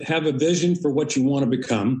have a vision for what you want to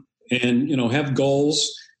become and, have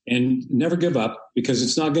goals and never give up because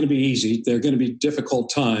it's not going to be easy. There are going to be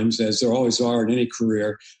difficult times, as there always are in any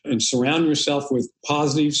career. And surround yourself with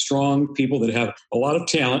positive, strong people that have a lot of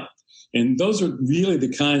talent. And those are really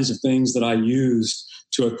the kinds of things that I use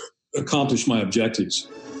to accomplish my objectives.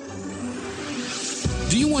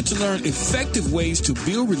 Do you want to learn effective ways to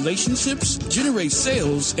build relationships, generate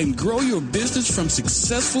sales, and grow your business from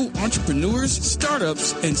successful entrepreneurs,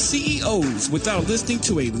 startups, and CEOs without listening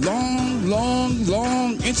to a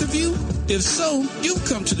long interview? If so, you've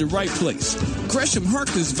come to the right place. Gresham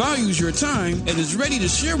Harkless values your time and is ready to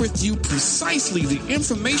share with you precisely the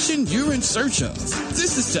information you're in search of.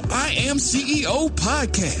 This is the I Am CEO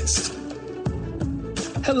podcast.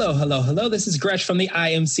 Hello. This is Gresh from the I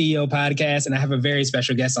Am CEO podcast, and I have a very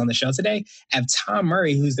special guest on the show today. I have Tom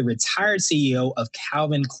Murray, who's the retired CEO of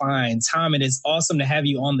Calvin Klein. Tom, it is awesome to have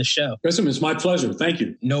you on the show. Gresham, it's my pleasure. Thank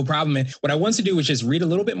you. No problem. And what I want to do is just read a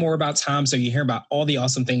little bit more about Tom so you hear about all the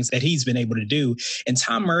awesome things that he's been able to do. And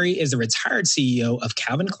Tom Murray is the retired CEO of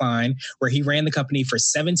Calvin Klein, where he ran the company for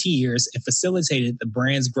 17 years and facilitated the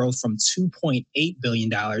brand's growth from $2.8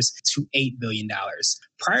 billion to $8 billion.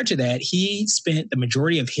 Prior to that, he spent the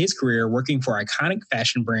majority of his career working for iconic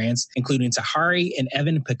fashion brands, including Tahari and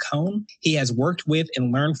Evan Picone. He has worked with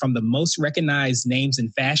and learned from the most recognized names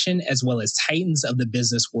in fashion, as well as titans of the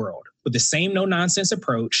business world. With the same no-nonsense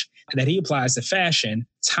approach that he applies to fashion,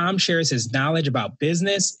 Tom shares his knowledge about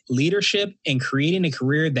business, leadership, and creating a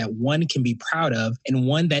career that one can be proud of and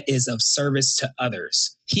one that is of service to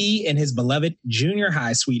others. He and his beloved junior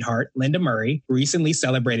high sweetheart, Linda Murray, recently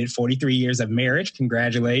celebrated 43 years of marriage.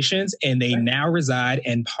 Congratulations. And they now reside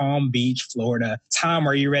in Palm Beach, Florida. Tom,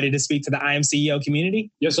 are you ready to speak to the I Am CEO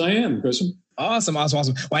community? Yes, I am, Gresham. Awesome.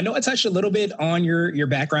 Well, I know I touched a little bit on your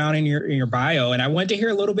background and your bio, and I wanted to hear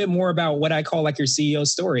a little bit more about what I call like your CEO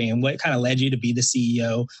story and what kind of led you to be the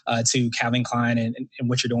CEO to Calvin Klein and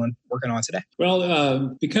what you're working on today.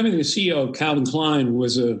 Well, becoming the CEO of Calvin Klein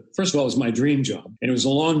was first of all, it was my dream job, and it was a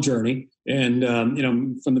long journey. And,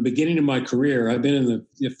 from the beginning of my career, I've been in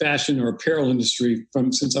the fashion or apparel industry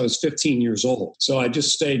since I was 15 years old. So I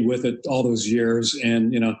just stayed with it all those years.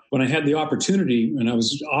 And, when I had the opportunity and I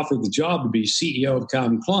was offered the job to be CEO of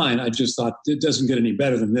Calvin Klein, I just thought it doesn't get any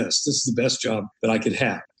better than this. This is the best job that I could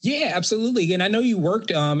have. Yeah, absolutely. And I know you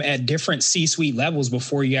worked at different C-suite levels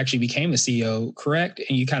before you actually became the CEO, correct?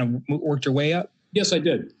 And you kind of worked your way up? Yes, I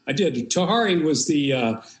did. Tahari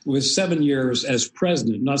was 7 years as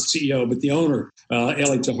president, not CEO, but the owner,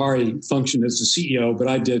 Eli Tahari, functioned as the CEO. But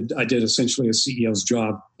I did essentially a CEO's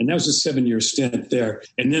job, and that was a 7-year stint there.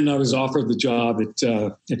 And then I was offered the job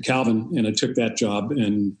at Calvin, and I took that job,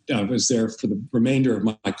 and I was there for the remainder of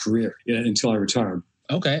my career until I retired.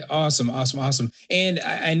 Okay. Awesome. And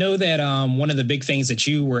I know that one of the big things that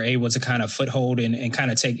you were able to kind of foothold and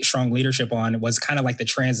kind of take strong leadership on was kind of like the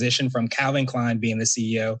transition from Calvin Klein being the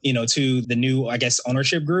CEO, to the new, I guess,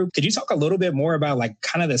 ownership group. Could you talk a little bit more about like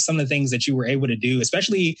kind of some of the things that you were able to do,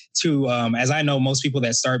 especially to, as I know, most people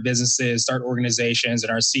that start businesses, start organizations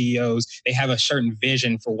and are CEOs, they have a certain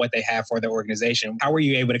vision for what they have for their organization. How were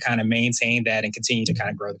you able to kind of maintain that and continue to kind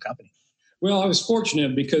of grow the company? Well, I was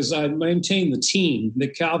fortunate because I maintained the team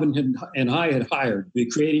that Calvin and I had hired. The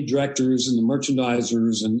creative directors and the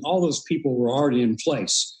merchandisers and all those people were already in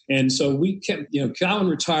place. And so we kept, Calvin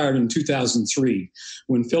retired in 2003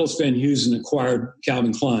 when Phyllis Van Heusen acquired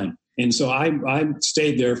Calvin Klein. And so I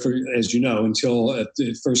stayed there for, as you know, until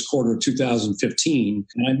the first quarter of 2015.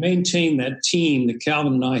 And I maintained that team that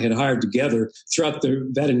Calvin and I had hired together throughout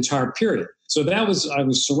that entire period. So I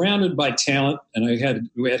was surrounded by talent, and we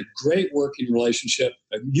had a great working relationship,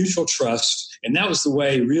 a mutual trust. And that was the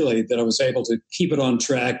way really that I was able to keep it on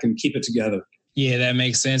track and keep it together. Yeah, that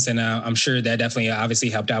makes sense. And I'm sure that definitely obviously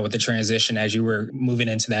helped out with the transition as you were moving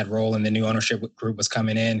into that role and the new ownership group was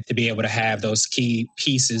coming in to be able to have those key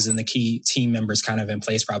pieces and the key team members kind of in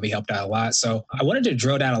place probably helped out a lot. So I wanted to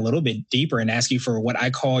drill down a little bit deeper and ask you for what I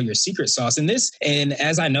call your secret sauce in this. And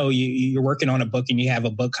as I know, you're working on a book and you have a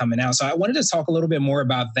book coming out. So I wanted to talk a little bit more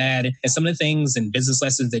about that and some of the things and business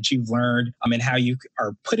lessons that you've learned and how you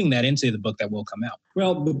are putting that into the book that will come out.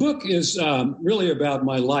 Well, the book is really about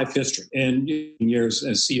my life history and years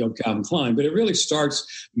as CEO of Calvin Klein, but it really starts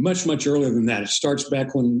much, much earlier than that. It starts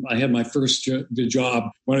back when I had my first job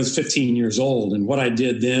when I was 15 years old and what I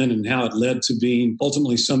did then and how it led to being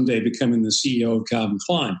ultimately someday becoming the CEO of Calvin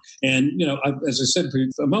Klein. And, as I said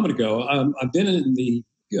a moment ago, I've been in the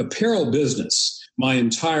apparel business my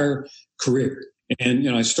entire career. And,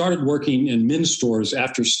 I started working in men's stores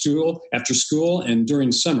after school and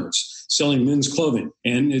during summers. selling men's clothing.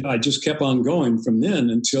 And I just kept on going from then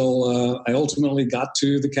until I ultimately got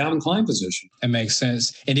to the Calvin Klein position. That makes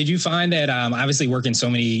sense. And did you find that obviously working so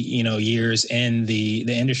many, years in the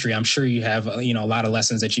industry, I'm sure you have, a lot of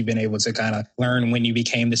lessons that you've been able to kind of learn when you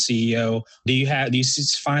became the CEO. Do you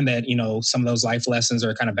find that, some of those life lessons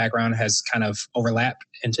or kind of background has kind of overlapped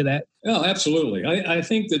into that? Oh, absolutely. I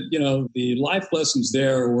think that, the life lessons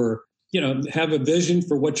there were, have a vision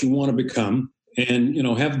for what you want to become and,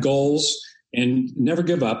 have goals and never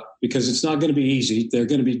give up, because it's not going to be easy. There are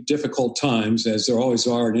going to be difficult times, as there always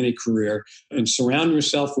are in any career, and surround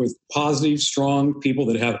yourself with positive, strong people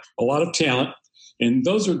that have a lot of talent. And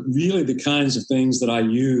those are really the kinds of things that I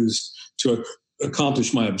use to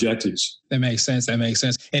accomplish my objectives. That makes sense.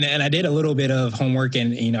 And I did a little bit of homework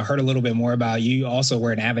and, heard a little bit more about you. Also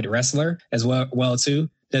were an avid wrestler as well too.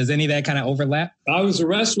 Does any of that kind of overlap? I was a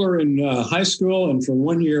wrestler in high school and for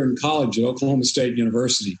 1 year in college at Oklahoma State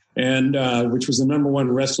University, and which was the number one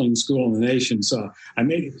wrestling school in the nation. So I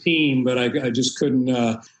made a team, but I just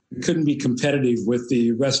couldn't be competitive with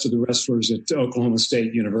the rest of the wrestlers at Oklahoma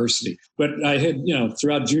State University. But I had,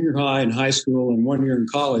 throughout junior high and high school and 1 year in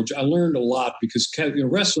college, I learned a lot because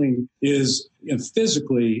wrestling is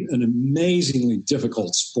physically an amazingly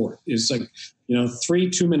difficult sport. It's like, 3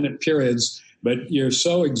 2-minute periods, but you're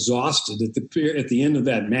so exhausted at the end of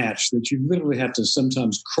that match that you literally have to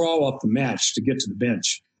sometimes crawl up the match to get to the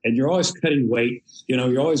bench. And you're always cutting weight.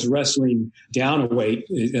 You're always wrestling down a weight,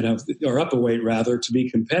 or up a weight rather, to be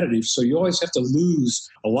competitive. So you always have to lose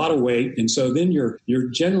a lot of weight. And so then you're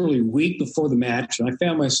generally weak before the match. And I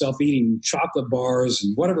found myself eating chocolate bars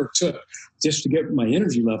and whatever it took just to get my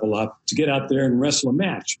energy level up to get out there and wrestle a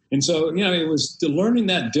match. And so, it was learning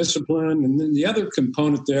that discipline. And then the other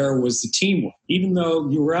component there was the teamwork. Even though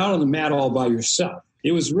you were out on the mat all by yourself,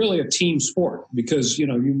 it was really a team sport because,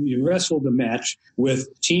 you wrestled a match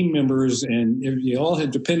with team members and you all had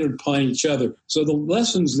depended upon each other. So the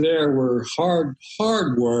lessons there were hard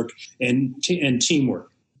work and teamwork.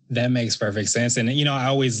 That makes perfect sense. And, I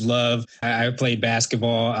always I played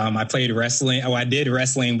basketball. I played wrestling. I did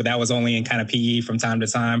wrestling, but that was only in kind of PE from time to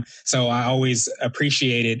time. So I always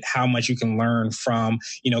appreciated how much you can learn from,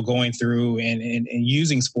 going through and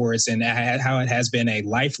using sports and how it has been a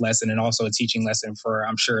life lesson and also a teaching lesson for,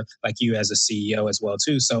 I'm sure, like you as a CEO as well,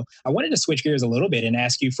 too. So I wanted to switch gears a little bit and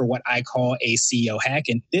ask you for what I call a CEO hack.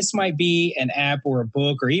 And this might be an app or a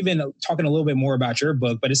book or even talking a little bit more about your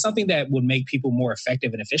book, but it's something that would make people more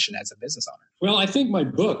effective and efficient as a business owner. Well, I think my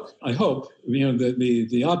book, I hope,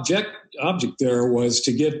 the object there was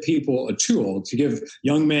to give people a tool, to give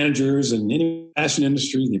young managers in any fashion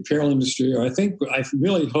industry, the apparel industry, or I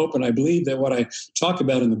really hope and I believe that what I talk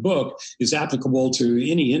about in the book is applicable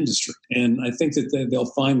to any industry. And I think that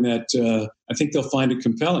they'll find that they'll find it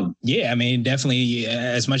compelling. Yeah, I mean, definitely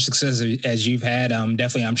as much success as you've had,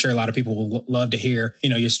 definitely I'm sure a lot of people will love to hear,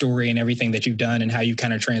 your story and everything that you've done and how you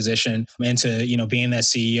kind of transitioned into, being that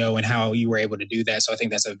CEO and how you were able to do that. So I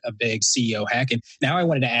think that's a big CEO hack. And now I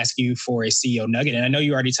wanted to ask you for a CEO nugget. And I know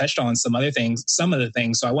you already touched on some of the things.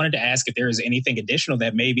 So I wanted to ask if there is anything additional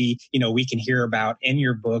that maybe, we can hear about in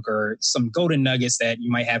your book or some golden nuggets that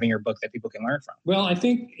you might have in your book that people can learn from. Well, I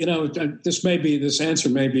think, this answer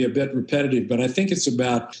may be a bit repetitive, but I think it's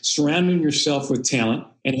about surrounding yourself with talent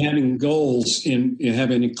and having goals and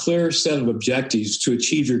having a clear set of objectives to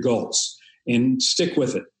achieve your goals and stick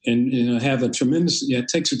with it. And it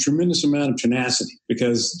takes a tremendous amount of tenacity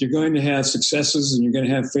because you're going to have successes and you're going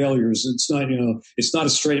to have failures. It's not a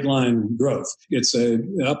straight line growth. It's a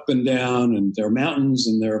up and down, and there are mountains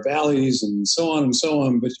and there are valleys and so on and so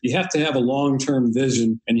on. But you have to have a long-term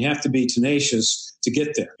vision and you have to be tenacious to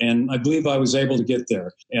get there. And I believe I was able to get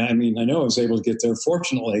there. I know I was able to get there,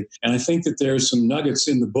 fortunately. And I think that there's some nuggets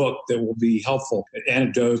in the book that will be helpful,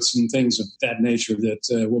 anecdotes and things of that nature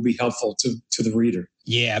that will be helpful to the reader.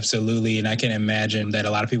 Yeah, absolutely. And I can imagine that a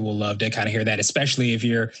lot of people will love to kind of hear that, especially if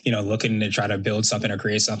you're, looking to try to build something or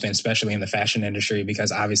create something, especially in the fashion industry,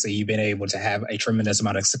 because obviously you've been able to have a tremendous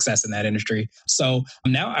amount of success in that industry. So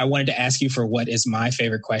now I wanted to ask you for what is my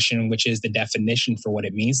favorite question, which is the definition for what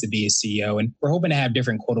it means to be a CEO. And we're hoping to have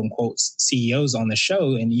different quote unquote CEOs on the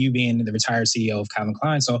show, and you being the retired CEO of Calvin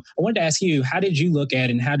Klein. So I wanted to ask you, how did you look at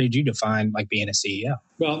and how did you define being a CEO?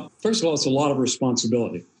 Well, first of all, it's a lot of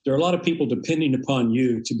responsibility. There are a lot of people depending upon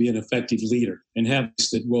you to be an effective leader. and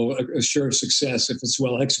habits that will assure success if it's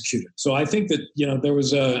well executed. So I think that, there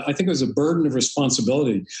was it was a burden of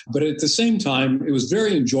responsibility, but at the same time, it was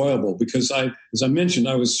very enjoyable because as I mentioned,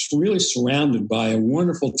 I was really surrounded by a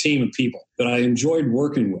wonderful team of people that I enjoyed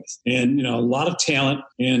working with, and a lot of talent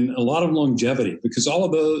and a lot of longevity, because all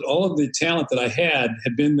of the talent that I had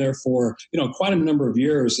been there for quite a number of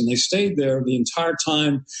years, and they stayed there the entire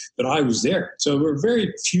time that I was there. So there were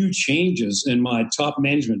very few changes in my top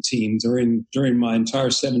management team during my entire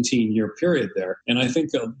 17-year period there, and I think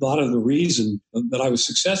a lot of the reason that I was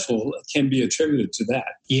successful can be attributed to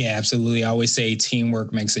that. Yeah, absolutely. I always say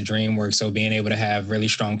teamwork makes the dream work. So being able to have really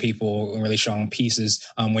strong people and really strong pieces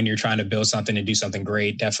when you're trying to build something and do something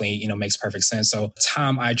great definitely, makes perfect sense. So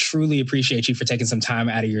Tom, I truly appreciate you for taking some time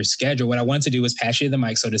out of your schedule. What I want to do is pass you the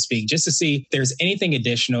mic, so to speak, just to see if there's anything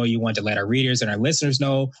additional you want to let our readers and our listeners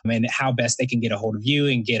know, and how best they can get a hold of you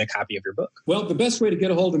and get a copy of your book. Well, the best way to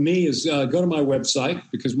get a hold of me is go to my website,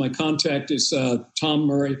 because my contact is Tom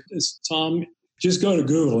Murray. It's Tom. Just go to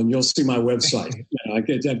Google and you'll see my website.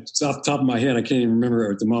 It's off the top of my head. I can't even remember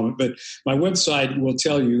it at the moment. But my website will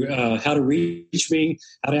tell you how to reach me,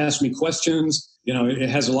 how to ask me questions. It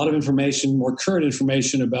has a lot of information, more current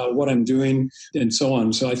information about what I'm doing and so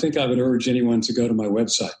on. So I think I would urge anyone to go to my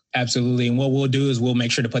website. Absolutely. And what we'll do is we'll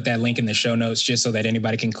make sure to put that link in the show notes just so that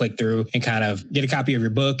anybody can click through and kind of get a copy of your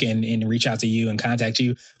book and reach out to you and contact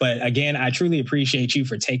you. But again, I truly appreciate you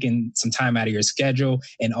for taking some time out of your schedule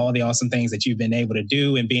and all the awesome things that you've been able to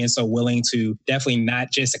do, and being so willing to definitely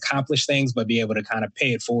not just accomplish things, but be able to kind of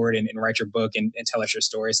pay it forward and write your book and tell us your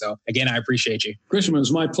story. So again, I appreciate you. Christian, it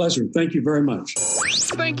was my pleasure. Thank you very much.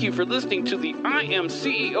 Thank you for listening to the I Am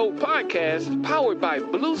CEO podcast, powered by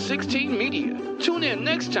Blue 16 Media. Tune in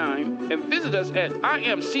next time and visit us at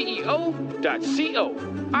imceo.co.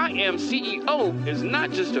 I Am CEO is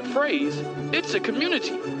not just a phrase, it's a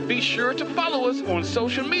community. Be sure to follow us on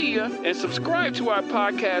social media and subscribe to our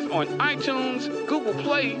podcast on iTunes, Google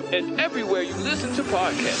Play, and everywhere you listen to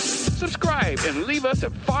podcasts. Subscribe and leave us a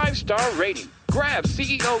 5-star rating. Grab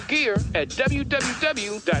CEO Gear at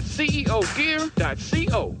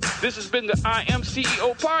www.ceogear.co. This has been the I Am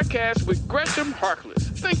CEO podcast with Gresham Harkless.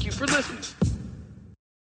 Thank you for listening.